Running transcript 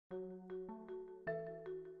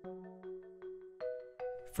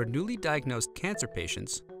For newly diagnosed cancer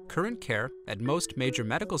patients, current care at most major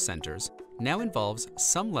medical centers now involves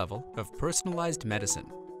some level of personalized medicine.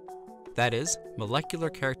 That is, molecular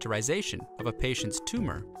characterization of a patient's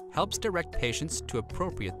tumor helps direct patients to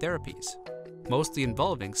appropriate therapies, mostly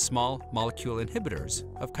involving small molecule inhibitors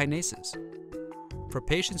of kinases. For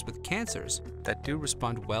patients with cancers that do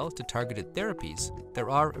respond well to targeted therapies, there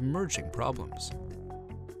are emerging problems.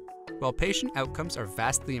 While patient outcomes are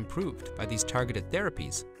vastly improved by these targeted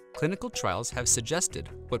therapies, clinical trials have suggested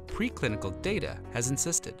what preclinical data has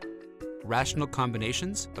insisted. Rational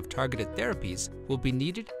combinations of targeted therapies will be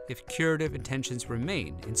needed if curative intentions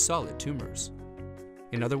remain in solid tumors.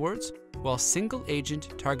 In other words, while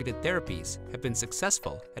single-agent targeted therapies have been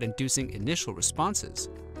successful at inducing initial responses,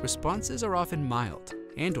 responses are often mild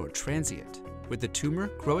and/or transient, with the tumor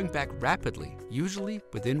growing back rapidly, usually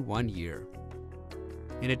within 1 year.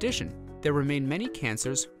 In addition, there remain many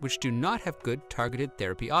cancers which do not have good targeted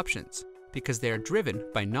therapy options because they are driven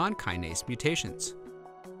by non-kinase mutations.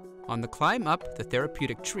 On the climb up the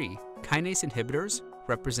therapeutic tree, kinase inhibitors,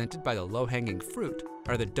 represented by the low-hanging fruit,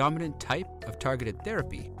 are the dominant type of targeted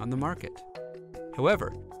therapy on the market.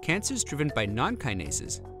 However, cancers driven by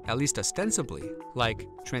non-kinases, at least ostensibly, like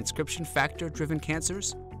transcription factor-driven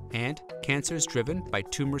cancers, and cancers driven by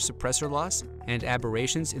tumor suppressor loss and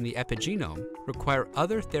aberrations in the epigenome, require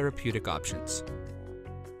other therapeutic options.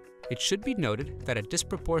 It should be noted that a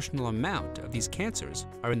disproportional amount of these cancers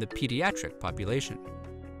are in the pediatric population.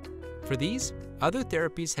 For these, other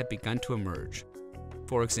therapies have begun to emerge.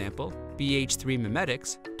 For example, BH3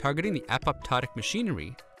 mimetics targeting the apoptotic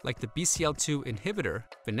machinery, like the BCL2 inhibitor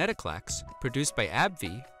venetoclax produced by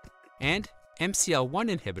AbbVie, and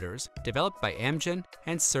MCL1 inhibitors developed by Amgen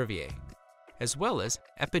and Servier, as well as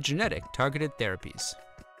epigenetic targeted therapies.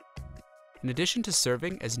 In addition to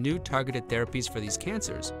serving as new targeted therapies for these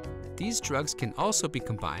cancers, these drugs can also be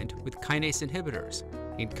combined with kinase inhibitors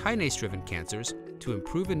in kinase-driven cancers to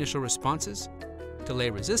improve initial responses,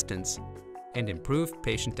 delay resistance, and improve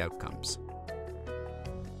patient outcomes.